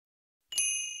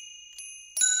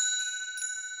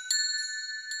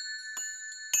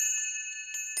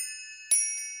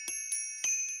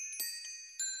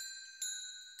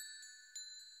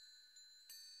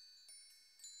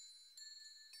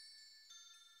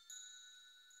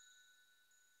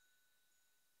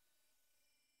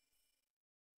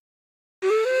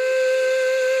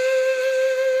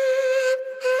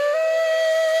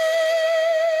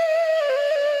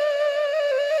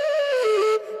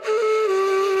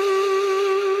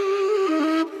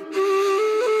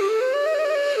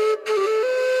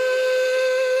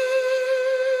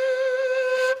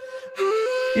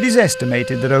It is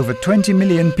estimated that over 20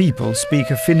 million people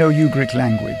speak a Finno-Ugric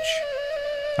language.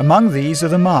 Among these are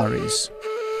the Maris.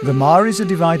 The Maris are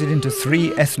divided into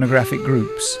three ethnographic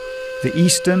groups: the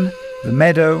Eastern, the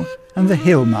Meadow, and the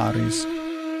Hill Maris.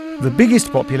 The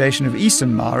biggest population of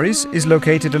Eastern Maris is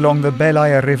located along the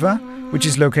Belaya River, which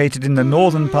is located in the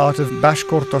northern part of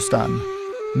Bashkortostan.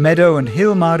 Meadow and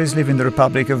Hill Maris live in the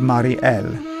Republic of Mari El.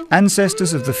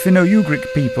 Ancestors of the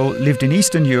Finno-Ugric people lived in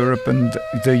Eastern Europe and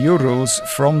the Urals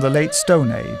from the late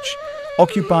Stone Age,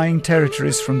 occupying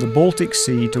territories from the Baltic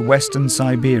Sea to western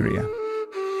Siberia.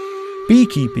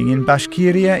 Beekeeping in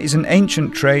Bashkiria is an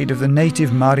ancient trade of the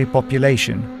native Mari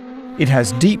population. It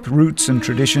has deep roots and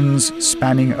traditions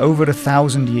spanning over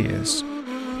 1,000 years.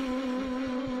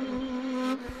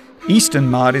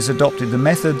 Eastern Maris adopted the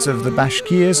methods of the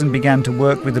Bashkirs and began to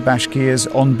work with the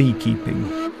Bashkirs on beekeeping.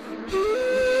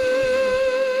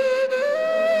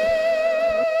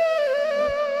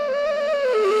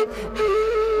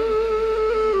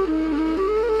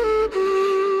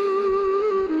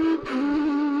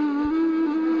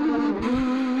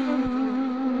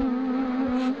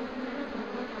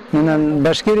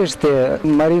 Башкиристе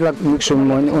Марилак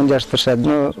микшум онжаштыршат.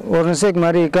 Но орнсек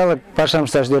Мари калак пашам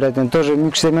шташ дөрәтен. Тоже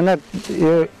микшеменат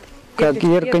как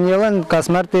ерканелан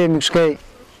касмарте микшкай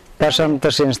пашам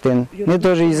ташенштен. Не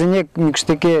тоже изенек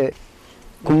микштеке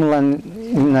кумлан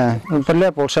на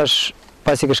перлә полшаш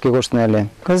пасикашке гоштнеле.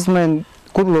 Казмен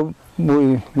кудлу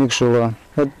буй микшуло.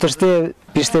 Тыште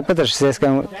пиште паташ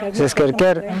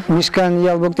сескеркер мишкан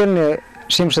ялбоктелне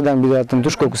Шимшадан бидатым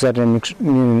душко кусарен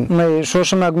май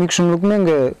шошамак микшум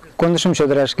лукменге кондышым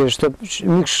чодрашке, чтоб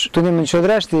микш тунемен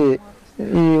чодрашти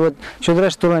и вот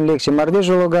чодраш тулан легче мардеж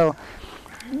логал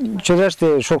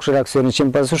чодраште шокширак сөрен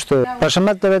чем пасу что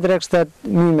пашамат таветрак стат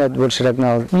мимят больширак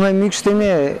нал май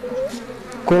микштеме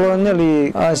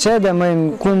колонели асяда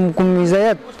май кум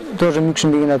изаят тоже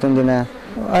микшум бигнатон дина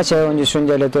ача он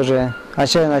дишундяле тоже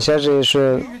ача начаже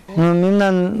что ну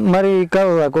минан Мари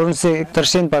калла корнсе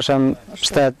таршен пашам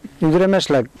штат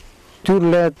юдремешлак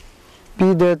турлет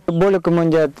пидет более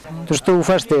командят то что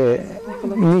уфаште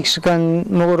микшкан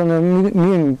могорно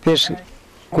мим пеш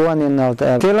куанен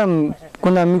алта телам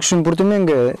куна микшун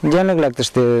пуртуменге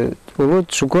диалеклактыште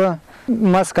улут шуко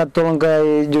маска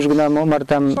толонгай дюжгна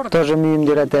мартам тоже мим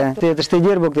дирате это что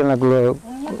дербок телнакло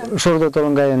шордо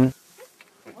толонгаен.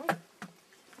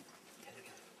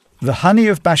 The honey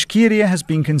of Bashkiria has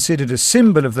been considered a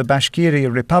symbol of the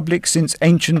Bashkiria Republic since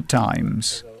ancient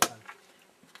times.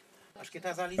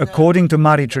 According to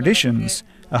Mari traditions,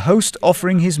 a host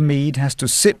offering his mead has to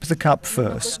sip the cup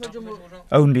first.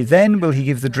 Only then will he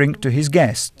give the drink to his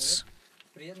guests.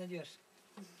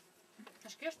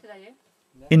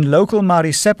 In local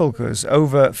Mari sepulchres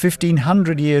over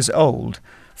 1,500 years old,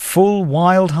 full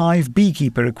wild hive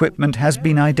beekeeper equipment has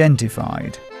been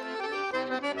identified.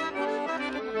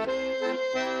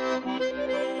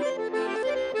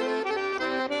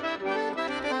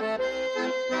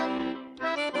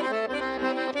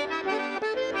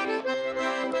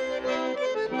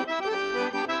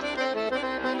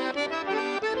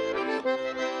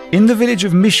 In the village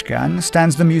of Mishkan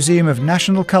stands the Museum of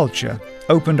National Culture,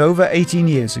 opened over 18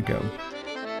 years ago.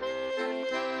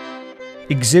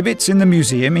 Exhibits in the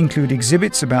museum include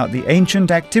exhibits about the ancient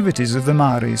activities of the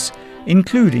Maris,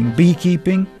 including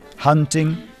beekeeping,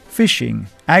 hunting, fishing,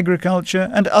 agriculture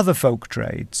and other folk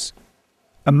trades.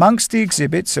 Amongst the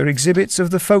exhibits are exhibits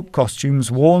of the folk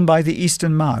costumes worn by the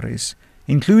Eastern Maris,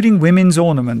 including women's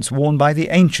ornaments worn by the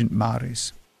ancient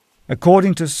Maris.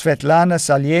 According to Svetlana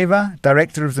Salyeva,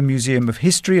 director of the Museum of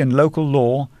History and Local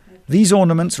Law, these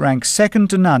ornaments rank second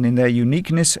to none in their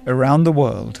uniqueness around the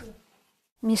world.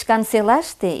 Мишкан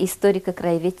селаште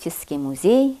историко-краеведческий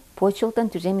музей почылтын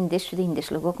тюжеминдешшүдө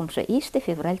индешлөгөкумша иште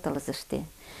февраль тылызыште.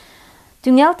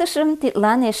 Тюңялтышым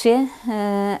титлан эше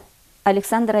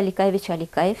Александр Аликаевич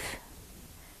Аликаев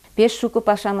пеш шуко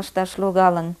пашам ышташ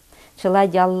логалын, чыла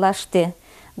яллаште.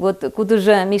 Вот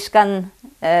кудыжо Мишкан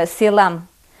селам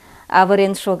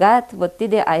авырен шогат, вот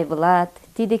тиде Айвлат,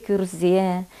 тиде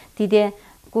Кюрзе, тиде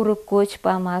курык коч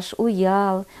памаш,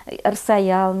 уял,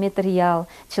 ырсаял, метриял,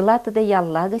 чыла тиде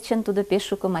ялла гычын тудо пеш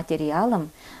шуко материалым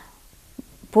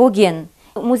поген.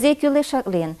 Музей кӱлеш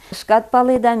аклен. Шкат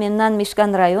паледа, мемнан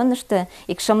Мишкан районышто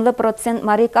 60%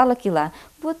 марий калык ила.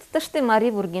 Вот тыште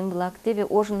марий вургем-влак, теве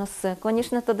ожнысо,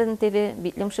 конечно, тыдын теве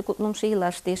битлымше-кутлымшо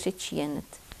ийлаште эше чиеныт.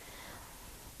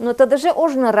 Но тыдыже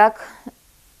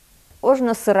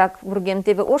ожнысырак вургем,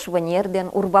 теве ош вынер ден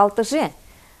урвалтыже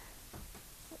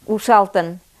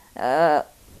ушалтын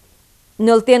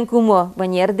нӧлтен кумо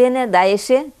вынер дене, да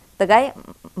эше тыгай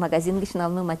магазин гишн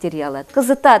алны материалат.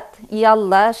 Кызытат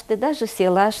яллашты, даже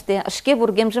селашты, ашке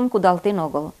бургемжим кудалтен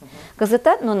огыл.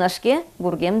 Кызытат нун ашке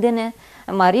бургемдене,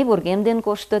 мари бургемден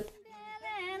коштыт.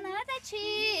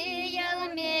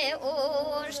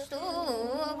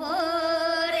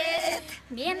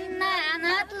 Меннен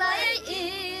атлай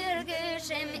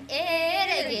үргішім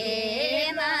әргенат.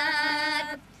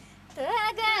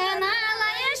 Төгін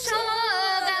алай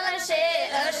шоғалшы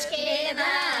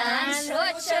ұшкенан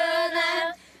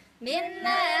шотшынат.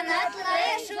 Меннен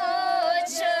атлай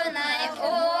шотшынай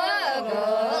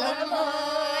оғылым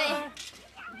ой.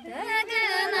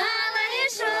 Төгін алай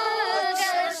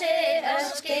шоғалшы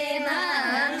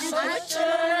ұшкенан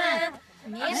шотшынат.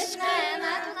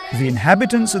 The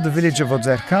inhabitants of the village of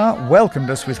Odzerka welcomed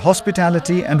us with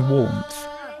hospitality and warmth.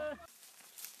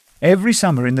 Every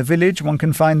summer in the village one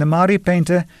can find the Mari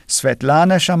painter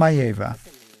Svetlana Shamayeva.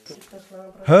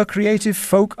 Her creative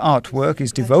folk artwork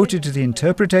is devoted to the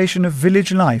interpretation of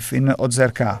village life in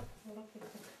Odzerka.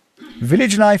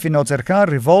 Village life in Odzerka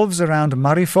revolves around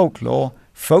Mari folklore,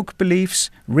 folk beliefs,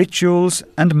 rituals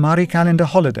and Mari calendar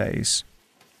holidays.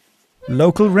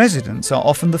 Local residents are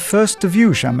often the first to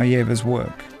view Shamayeva's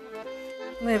work.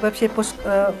 Мы вообще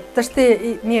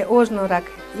таште не ожнорак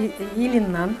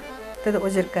Илиннан, тогда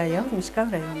Озеркая,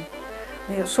 Мишкан район.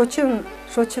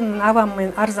 Шочин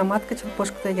аваммен арзамат качен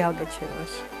пошкта ялгачеваш.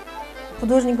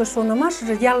 Художника шона маш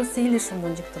же ялысы илишен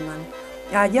монжиктанан.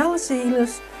 А ялысы илиш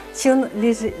чын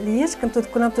лиеш кан тут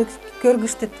кунам тут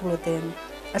көргүштет булотен.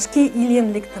 Ашки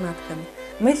илен лектанаткан.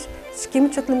 Мы с кем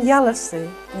чотлым ялысы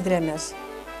дремяш.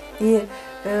 И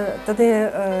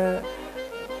тогда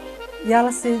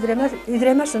яласы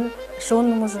идремешін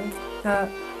шоны мұжын,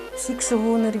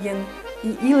 шикшыву нерген,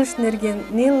 илыш нерген,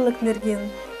 нелілік нерген.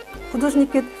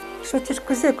 Художникет шотеш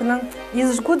көзе, күнан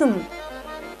езіш годым,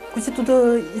 көзе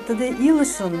туды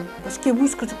илышын, шке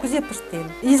вушкыжы көзе пыштен.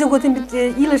 Езі годым бит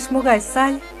илыш мұғай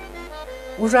сай,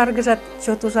 ужарғы жат,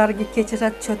 чот ужарғы кече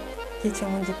жат, чот кече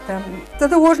мұнжықтам.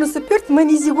 Тогда ожнысы пөрт, мен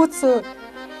езі годсы,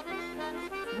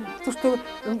 то, что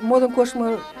модом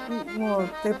кошма,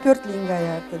 пёрт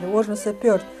лингая, ожнысы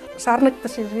пёрт. Шарнык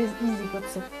таши изи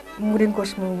готсы, мурин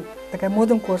кошма, такая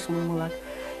модом кошма мала.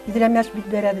 И для мяш бит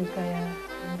берядым кая,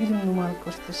 билим нумал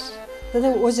коштыш. Тогда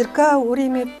Озерка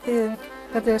уремет,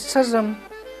 тогда шажам,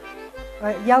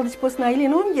 ялдыч посна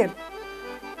илин онгер,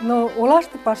 но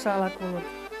олашты пашала колот.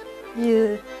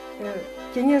 И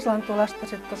кенежлан толаш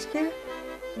ташет пашке,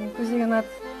 кузиганат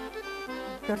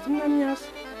пёртым на мяш.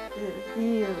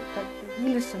 И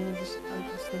илишен идиш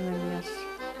антусына мяш.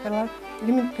 Кала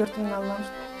лимит пёртын аллам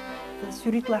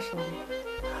сюритлашылы.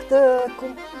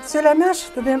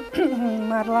 Сөйлемеш, тогда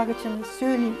марлагычын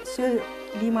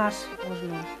сөйлимаш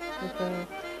ожно. Это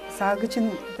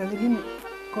сагычын лим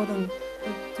кодын.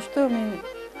 То что мен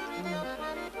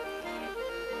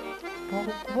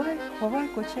ковай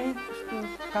кочай, что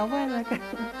ковай на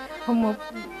хомо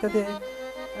тогда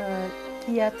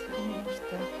кият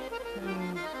что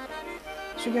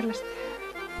шугерлеште.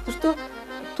 То что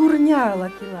турняла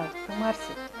кила,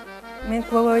 Марси. Мен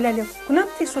квала ойлали, кунам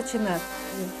ты шочина?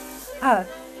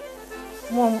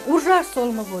 Мом уржа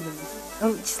солма годым.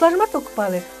 Числажма только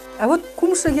палы. А вот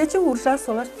кумша яче уржа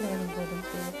солаш тенен годым.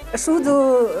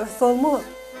 Шуду солму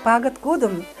пагат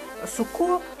годым,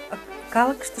 шуко,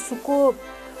 калык что шуко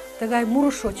тагай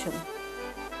муру шочын.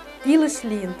 Илыш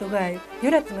лиен тугай,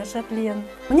 юратына шат лиен.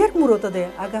 Мнер муру тоде,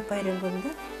 ага пайрен годым, да?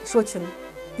 Шочын.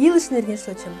 Илыш нерген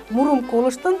шочын. Мурум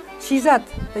колыштын, шижат.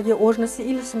 Таге ожнысы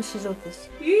илышым шижотыш.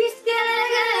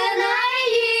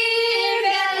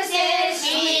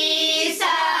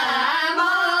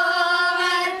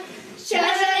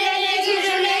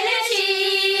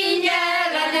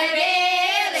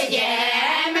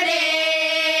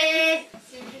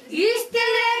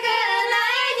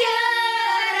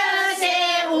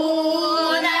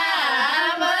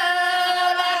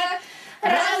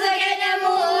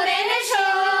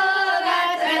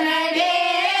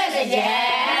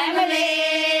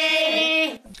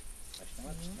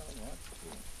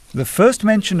 The first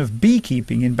mention of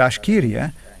beekeeping in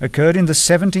Bashkiria occurred in the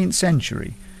 17th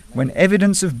century, when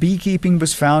evidence of beekeeping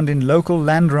was found in local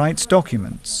land rights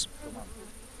documents.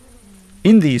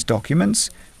 In these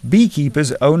documents,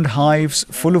 beekeepers owned hives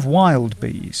full of wild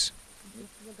bees.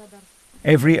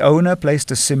 Every owner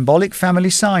placed a symbolic family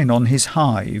sign on his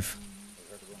hive.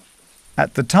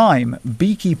 At the time,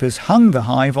 beekeepers hung the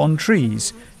hive on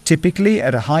trees, typically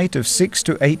at a height of 6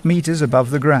 to 8 meters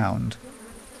above the ground.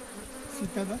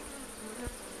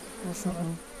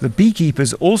 The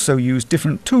beekeepers also used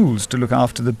different tools to look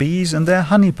after the bees and their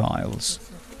honey piles.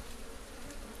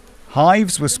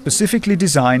 Hives were specifically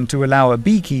designed to allow a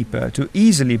beekeeper to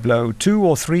easily blow 2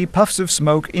 or 3 puffs of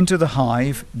smoke into the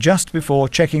hive just before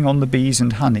checking on the bees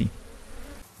and honey.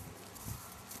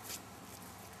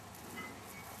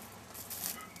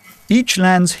 Each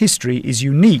land's history is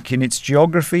unique in its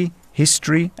geography,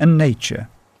 history and nature.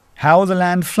 How the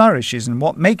land flourishes and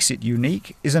what makes it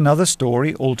unique is another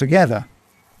story altogether.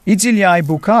 Idziliai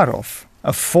Bukharov,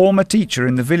 a former teacher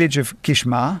in the village of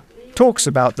Kishma, talks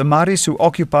about the Maris who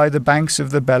occupy the banks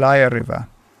of the Belaya River.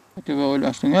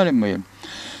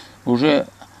 Уже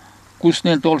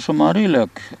куснен толша марилек,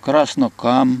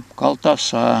 Краснокам,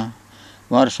 Калтаса,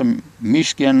 Варсам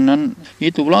Мишкеннен,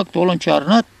 и тувлак толан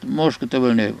чарнат,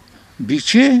 мошкатевелне.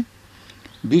 Биче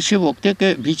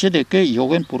воктеке, биче деке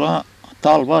йоген пура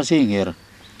талва зенгер.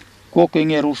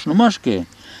 Кокенгер ушнумашке,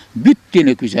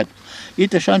 биттине күзет. И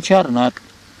ташан чарнат.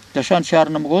 Ташан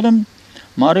чарным годым,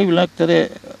 маривлек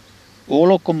теде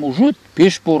олоком мужут,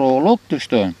 пеш пора олок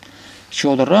тушто.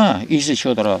 Чодыра, изи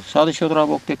чодыра. Сады чодыра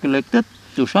воктеке лектет,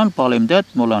 тушан палемдет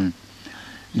молан.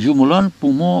 Юмулан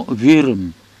пумо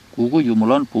верым. Кугу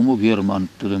юмулан пумо верман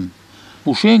тудым.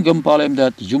 Пушенгем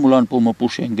палемдет, юмулан пумо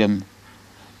пушенгем.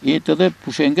 И тогда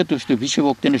пушенге тушто биче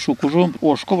воктене шукужум,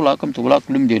 ошко влаком тувлак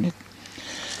люмденет.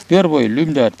 Первый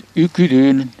люмдет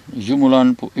üküdün,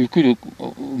 юмулан üküdük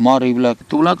maривлак.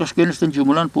 Тувлак ашкенестен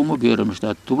юмулан пумо верым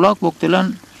штат. Тувлак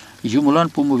воктелан юмулан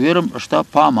пумо верым шта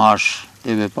памаш.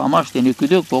 Тебе памаш тен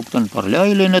üküdük воктен парля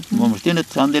иленет, момштенет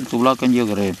санден тувлакан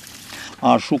егре.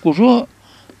 А шукужо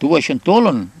тувашен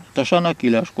толын, ташана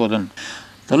килаш кодын.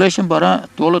 Талешен бара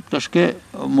толыт ташке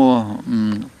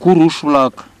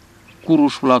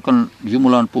kuruş vlakın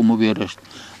yumulan pumu verest.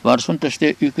 Varsın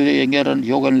taşte üküde yengeren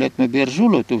yogan lekme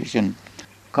berzulu tuvişin.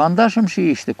 Kandaşım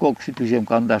şey işte, koksu tüzem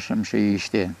kandaşım şey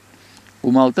işte.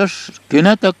 Kumaltaş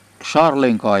genetak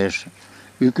şarlen kayış.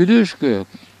 Üküdüşkü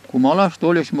kumalaş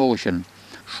toleş moğuşun.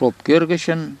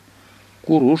 Şopkergeşin,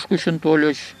 kuruş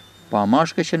toleş,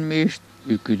 pamaşkeşin meşt,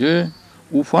 üküde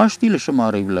ufaş tilişim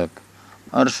arivlak.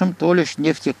 Arşım toleş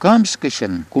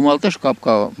neftekamskışın. Kumaltaş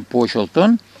kapka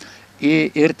poşoltun.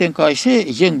 И эртен кайсе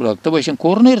жеңбрак, табайшын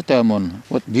корнер тамон.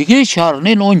 Вот биге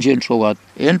чарнен онжен шоват.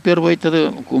 Эн первый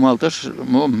тады кумалташ,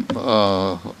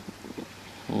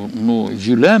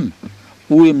 жүлем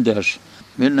уемдаш.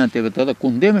 Меннен теге тада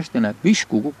кундемештена биш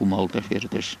кугу кумалташ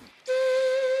эртеш.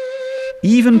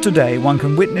 Even today, one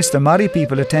can witness the Mari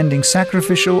people attending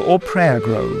sacrificial or prayer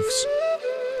groves.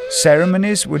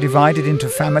 Ceremonies were divided into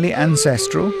family,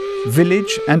 ancestral,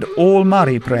 village and all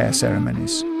Mari prayer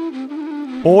ceremonies.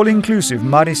 All-inclusive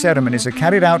Mari ceremonies are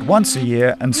carried out once a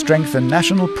year and strengthen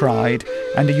national pride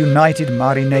and a united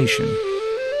Mari nation.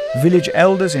 Village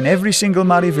elders in every single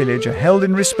Mari village are held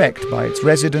in respect by its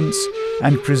residents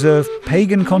and preserve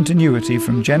pagan continuity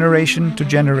from generation to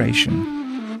generation.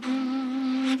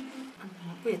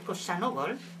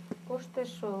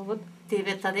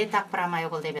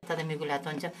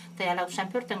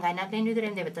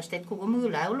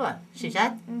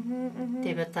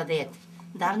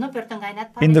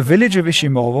 In the village of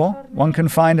Ishimovo, one can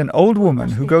find an old woman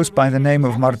who goes by the name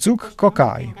of Marzuk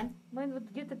Kokai.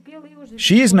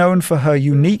 She is known for her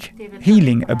unique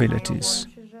healing abilities.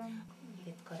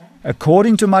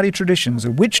 According to Mari traditions,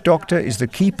 a witch doctor is the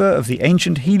keeper of the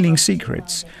ancient healing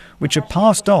secrets, which are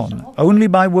passed on only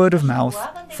by word of mouth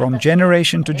from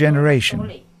generation to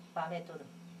generation.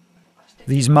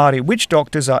 These Mari witch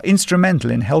doctors are instrumental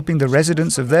in helping the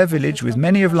residents of their village with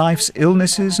many of life's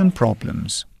illnesses and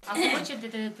problems.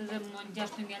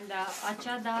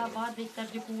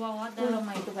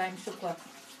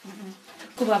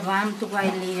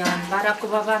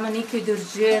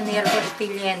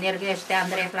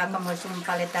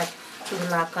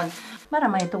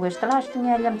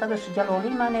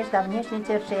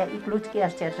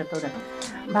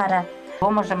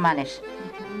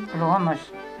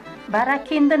 Bara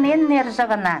kindin en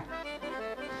nerzagana.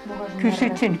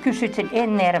 Küsüçün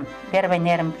en nerim, pervay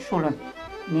nerim şulun.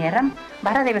 Nerim,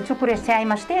 bara debe çukures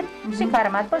çaymaş det,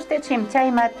 sikarmat pastet, şim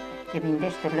çaymat,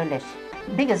 debindeş türlüleş.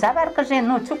 Bige zavar kaje,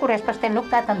 no çukures pasten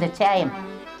luktatan de çayım.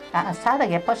 Sada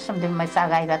ge pasım demay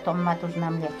sagayga tommat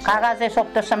uznamle. Kagaze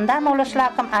soktasımda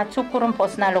moluşlakım, a çukurum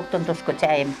posna luktun tuşku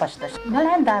çayım pastas.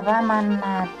 Malanda ava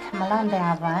mannat, malanda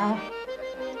ava,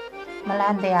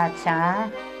 malanda aça,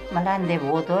 Malande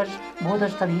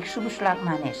bodos tabi ikşubuşlak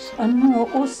maneş. Anu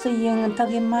osayın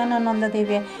tagi manananda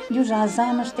deve juja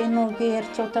zamaşten oger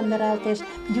çotandaralteş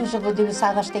juja bodeve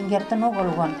sagaşten gerten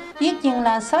ogolgon.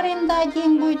 Yekinglan sarenda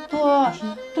ging buytu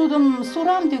tudum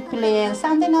suram düklen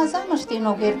sanden azamaşten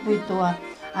oger buytu.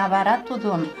 Avara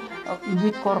tudum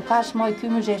Бүт коркаш мой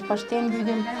күмүжеш паштен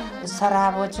бүдүм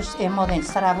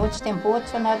саравочтен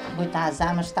почунат бүт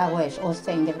азамыштагоеш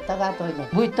остенде тагатойле.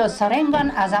 Бүт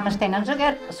саренган азамыштен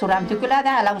жагер сурам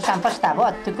түкүлада ала ушам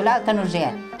паштавот түкүлалтан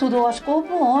уже. Туду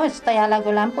оскопу стояла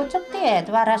голам почоктет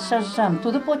варашжам.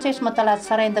 Туду почеш маталат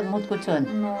сарендак муткучун.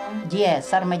 Де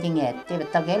сармадингет тебе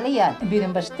тагелия.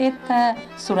 Бидим баштет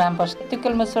сурам пашт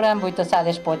түкүлмө сурам бүт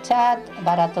садеш почат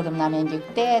баратодум намен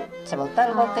жүктет.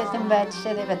 Чабалтар болтесин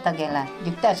бачше тебе тагела.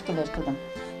 Жүкташ келеш тудум.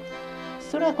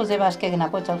 Сура козе башке гна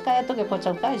почалка, туге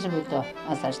почалка живуто.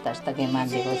 Асашташ таге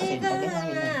манди госин таге.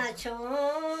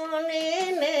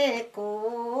 Чони ме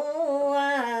куанаге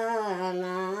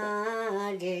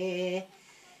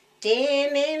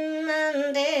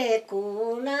Теминнанде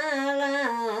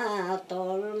кунала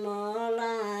толмоланда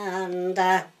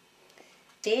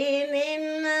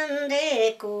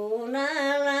Теминнанде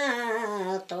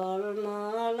кунала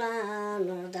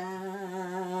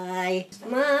толмоландай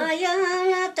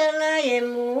Маянаталае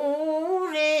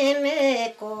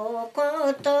муреме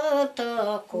кокотото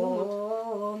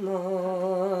комо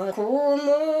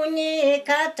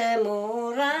Комуникате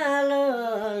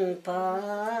моралын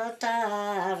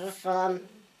патарсам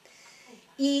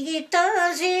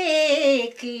Игитази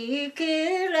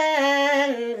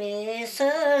кикилен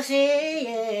Весази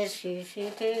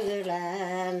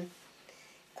есүсүкилен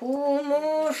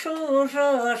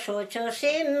Кумушужо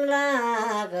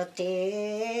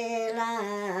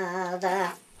шочосимлагателада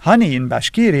Honey in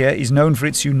Bashkiria is known for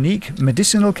its unique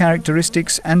medicinal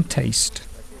characteristics and taste.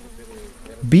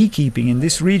 Beekeeping in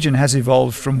this region has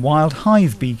evolved from wild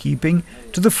hive beekeeping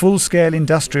to the full-scale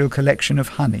industrial collection of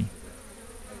honey.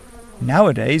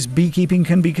 Nowadays, beekeeping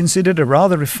can be considered a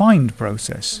rather refined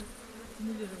process.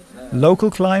 Local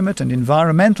climate and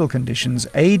environmental conditions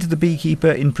aid the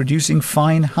beekeeper in producing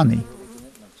fine honey.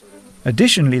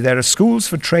 Additionally, there are schools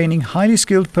for training highly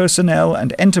skilled personnel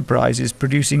and enterprises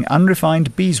producing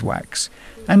unrefined beeswax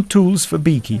and tools for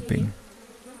beekeeping.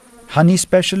 Honey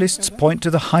specialists point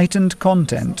to the heightened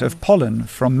content of pollen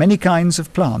from many kinds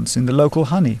of plants in the local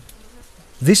honey.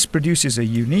 This produces a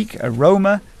unique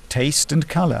aroma, taste and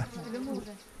colour.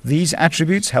 These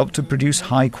attributes help to produce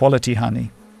high-quality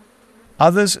honey.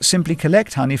 Others simply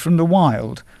collect honey from the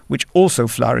wild, which also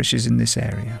flourishes in this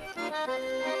area.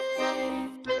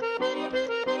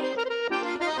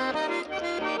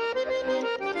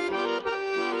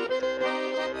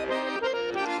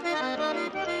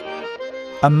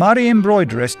 A Mari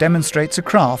embroideress demonstrates a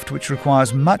craft which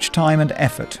requires much time and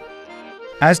effort.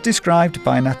 As described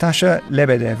by Natasha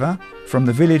Lebedeva from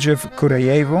the village of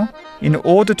Kurayevo, in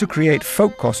order to create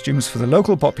folk costumes for the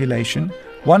local population,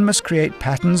 one must create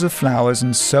patterns of flowers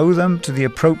and sew them to the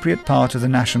appropriate part of the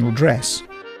national dress.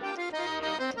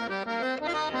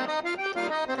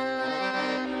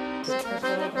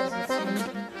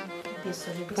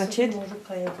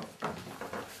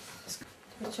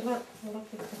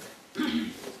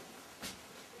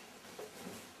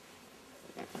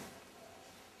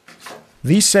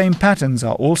 These same patterns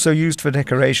are also used for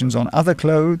decorations on other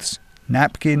clothes,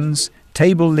 napkins,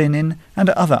 table linen and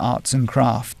other arts and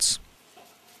crafts.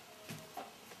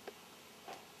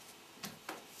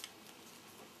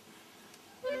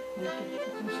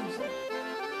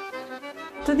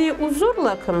 Тоді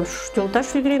узорлакам,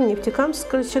 юлташ үйдірем,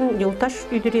 нефтекамск үшін юлташ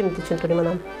үйдірем дечен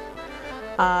төлеманам.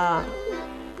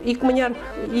 Ик маняр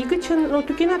игычын,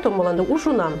 түкена томоланды,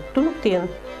 ужунам, тунуктен.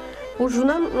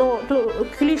 Ужунам,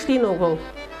 күлешлейін оғыл.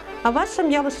 А вашам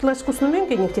явышла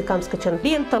искуснуменге нефтекамск үшін.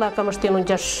 Ленталакам ыштен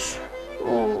онжаш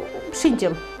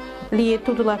шиндем. Лие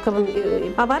тудулакам,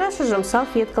 а варашыжым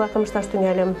салфеткалакам ышташ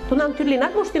түнялем. Тунам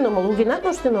тюрленат моштен омыл, угенат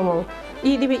моштен омыл.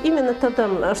 И дебе именно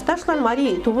тадам шташлан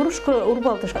мари тубурушка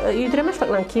урбалтыш,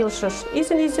 үйдіремешлаклан келшыш.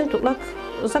 Изен тутлак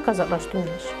заказатлаш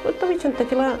түнялеш. Вот вечен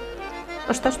такила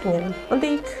ышташ түнялем.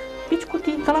 Ынды ик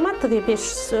пичкути каламатты деп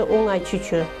еш оңай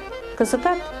чүчү.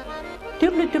 Кызытат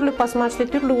түрлі пасмашты,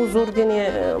 түрлі узор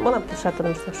дене манап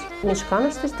тышатырмышташ. Мешкан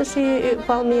ыштыштыши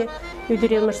палме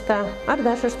үйдіремышта,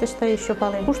 ардаш ыштышта еще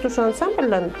пале. Куштушы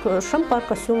ансамбльлан шампар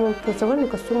костюмым, танцевальный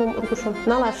костюмым ургушым.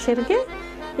 Налаш шерге,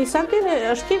 и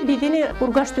сагдене шке бидене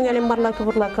ургаш түнялем барла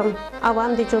тубурлакам.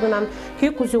 Аван де чодынам, ке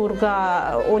кузе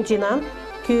урга онжинам,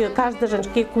 ке каждый жан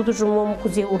ке кудужумом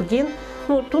кузе урген.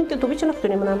 Ну, тунте тубичанак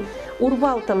түнеманам.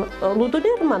 Урбалтам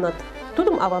лудулер манат.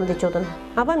 Тудым авам дечодын.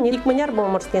 Авам ик мыняр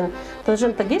болмырстен.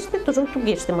 Тыжым тыгеште, тыжым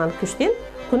тугеште ман күштен.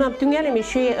 Кунам түңелем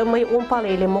еще мый омпал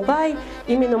еле могай,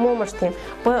 именно момырстен.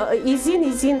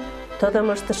 Изин,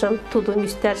 тыдым ыштышым, тудым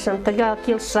үстәршым, тыга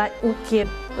келша уке.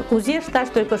 Кузе шташ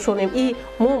только шонем. И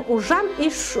мом ужам,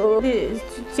 и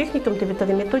техникам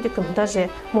тебе, методикам, даже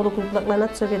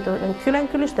молекулярнацию веду. Күлән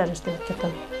күлеш даже штен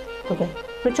кетам. туда.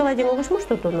 Ну, человек могешь может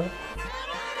туда.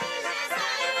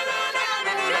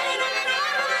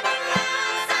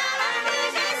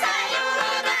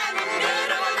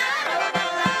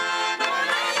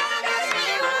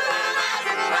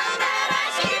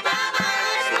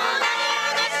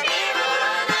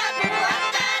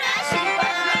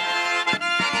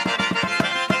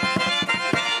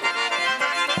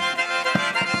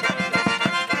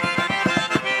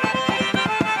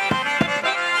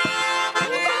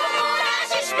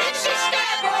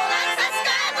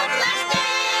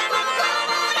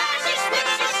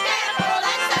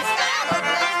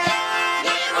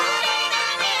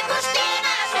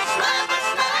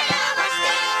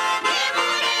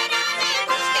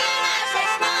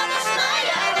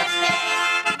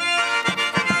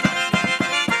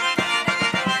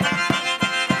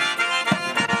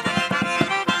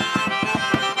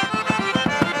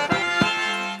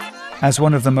 As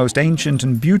one of the most ancient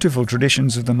and beautiful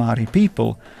traditions of the Mari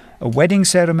people, a wedding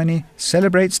ceremony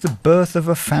celebrates the birth of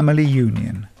a family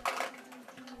union.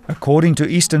 According to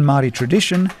Eastern Mari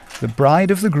tradition, the bride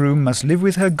of the groom must live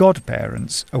with her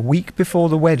godparents a week before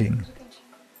the wedding.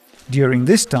 During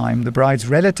this time, the bride's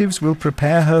relatives will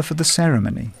prepare her for the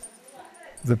ceremony.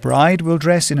 The bride will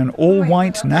dress in an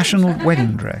all-white national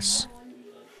wedding dress.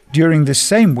 During this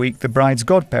same week, the bride's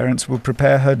godparents will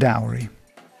prepare her dowry.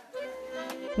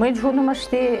 Мен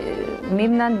жунумаште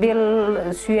мемнан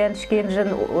бел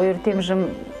сүйеншкенжин ойыртемжим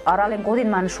арален годин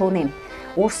ман шонем.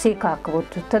 Орсе как вот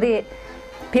тады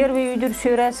первый үйдүр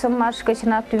сөрәсім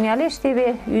машкачынак түңәлеш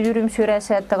тебе үйдүрім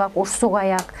сөрәсі аттығақ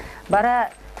орсуғаяк.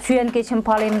 Бара сүйен кечім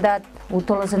палемдат,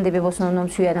 утылызын тебе босынуным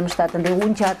сүйенім штатынды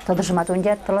унчат, тыдыжымат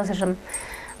унчат тылызышым.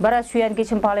 Бара сүйен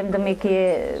кечім палемдім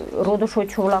еке роду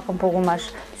шочу влакым погумаш.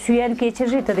 Сүйен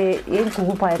кечі тады ең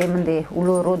күгу пайремінде.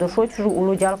 Улу роду шочу,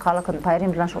 улу жал қалықын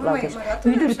пайремжілан шотлатеш.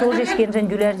 Үйдір толжешкенжін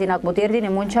дүлерден ақ бұд ердене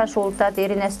мұнча шолтат,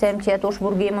 ерін әстем чият, ош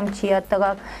бургемім чият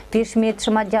тығақ, пешмет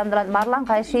шымат жамдылан. Марлан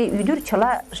қайшы үйдір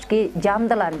чыла шке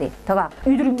жамдыланды тығақ.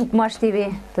 Үйдір мүкмаш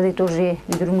тебе, тады тоже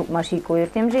үйдір мүкмаш ико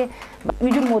ертемже.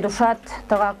 Үйдір модушат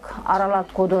тығақ аралат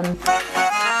кодын.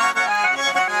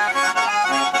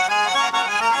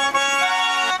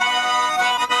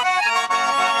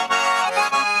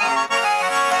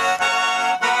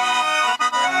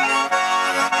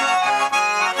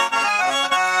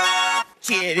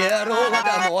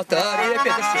 Чеверода мотори,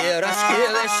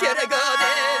 петушерашкилы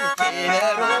шерегаден.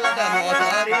 Чеверода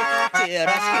мотори,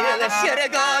 черашкилы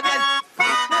шерегаден.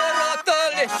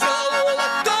 Ротоли шалула,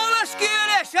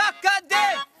 толашкилы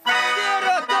шакаден.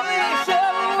 Ротоли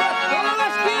шалула,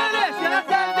 толашкилы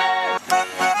шакаден.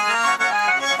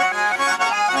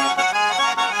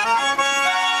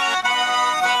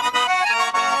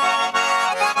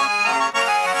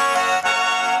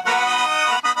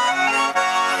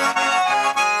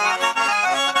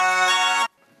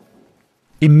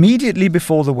 Immediately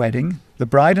before the wedding, the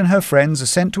bride and her friends are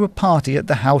sent to a party at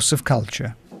the House of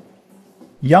Culture.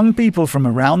 Young people from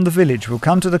around the village will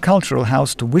come to the cultural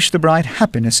house to wish the bride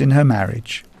happiness in her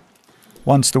marriage.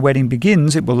 Once the wedding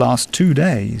begins, it will last 2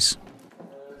 days.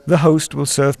 The host will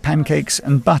serve pancakes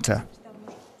and butter.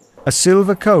 A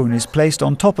silver cone is placed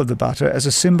on top of the butter as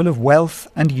a symbol of wealth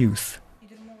and youth.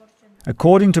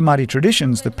 According to Mari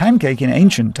traditions, the pancake in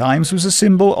ancient times was a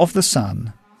symbol of the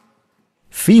sun.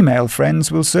 Female friends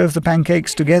will serve the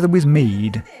pancakes together with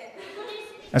mead.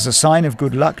 As a sign of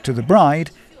good luck to the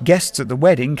bride, guests at the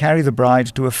wedding carry the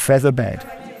bride to a feather bed.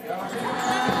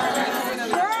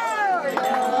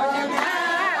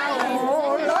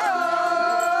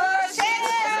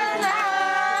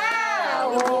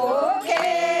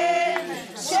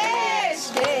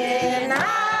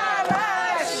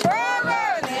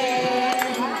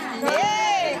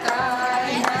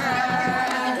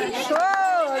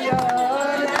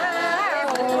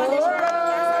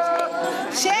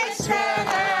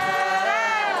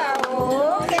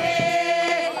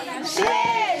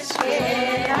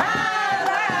 Yeah.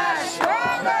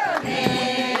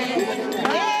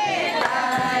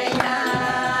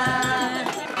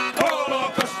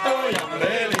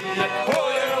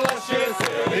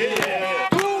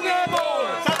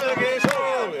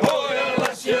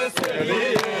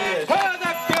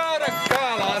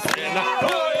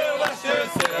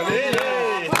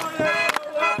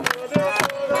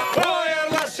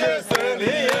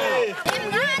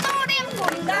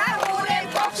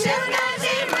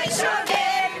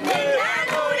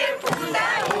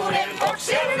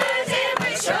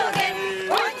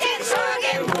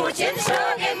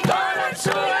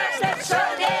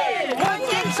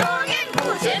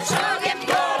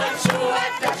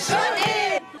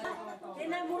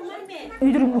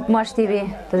 Üdürümlük maş тебе,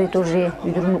 тады тоже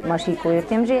üdürümlük maşı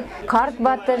koyurtem же. Kart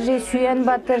battır же, süyen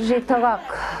battır же, tağak.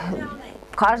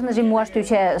 Каждый же муаш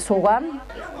тюча соган,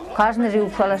 каждый же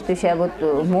упшалаш тюча вот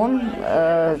мон,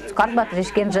 карт баттыр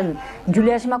ешкен жын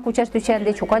жүлешма кучаш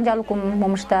тючанде чукан жалукум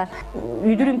момышта.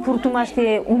 Üdürüm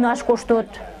kurtumaşte unaş koştot.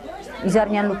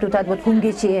 Изарнян луктутат вот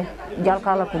кунгече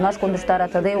жалкалык унаш кондуштара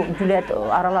тады жүлет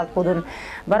аралалып кодун.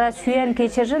 Бара сүйен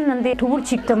кечежин инде тубур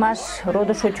чиктимаш,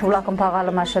 роду шо чулакым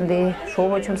пагалымаш инде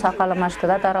шобочум сакалымаш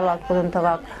тадат аралалып кодун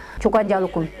тагак. Чукан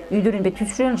жалукум үйдүрүн бе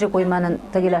түшүрөн же койманын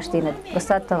тагилаш денет.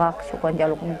 Гыстат тагак чукан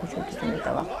жалукум кучултун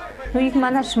тагак. Ну их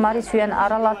манаш мари сүйен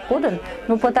аралалып кодун.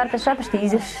 Ну потартышап иште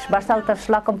изиш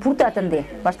башталтышлакым пуртатынде.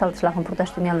 Башталтышлакым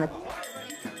пурташтын.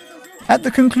 At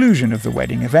the conclusion of the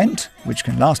wedding event, which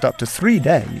can last up to 3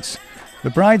 days,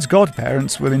 the bride's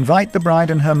godparents will invite the bride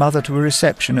and her mother to a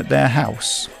reception at their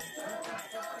house.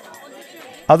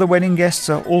 Other wedding guests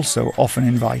are also often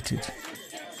invited.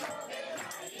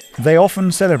 They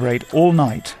often celebrate all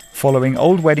night, following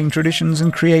old wedding traditions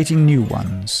and creating new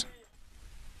ones.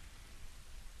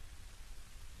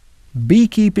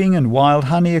 Beekeeping and wild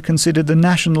honey are considered the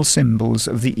national symbols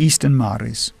of the Eastern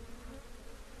Maris.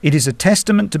 It is a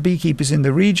testament to beekeepers in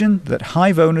the region that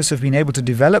hive owners have been able to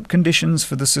develop conditions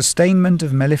for the sustainment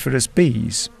of melliferous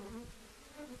bees.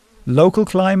 Local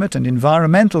climate and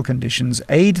environmental conditions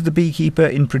aid the beekeeper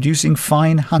in producing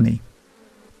fine honey.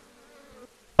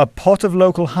 A pot of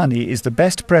local honey is the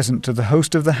best present to the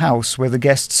host of the house where the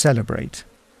guests celebrate.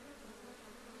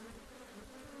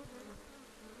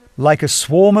 Like a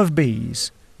swarm of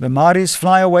bees, the Maris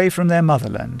fly away from their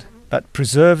motherland, but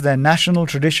preserve their national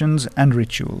traditions and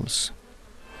rituals.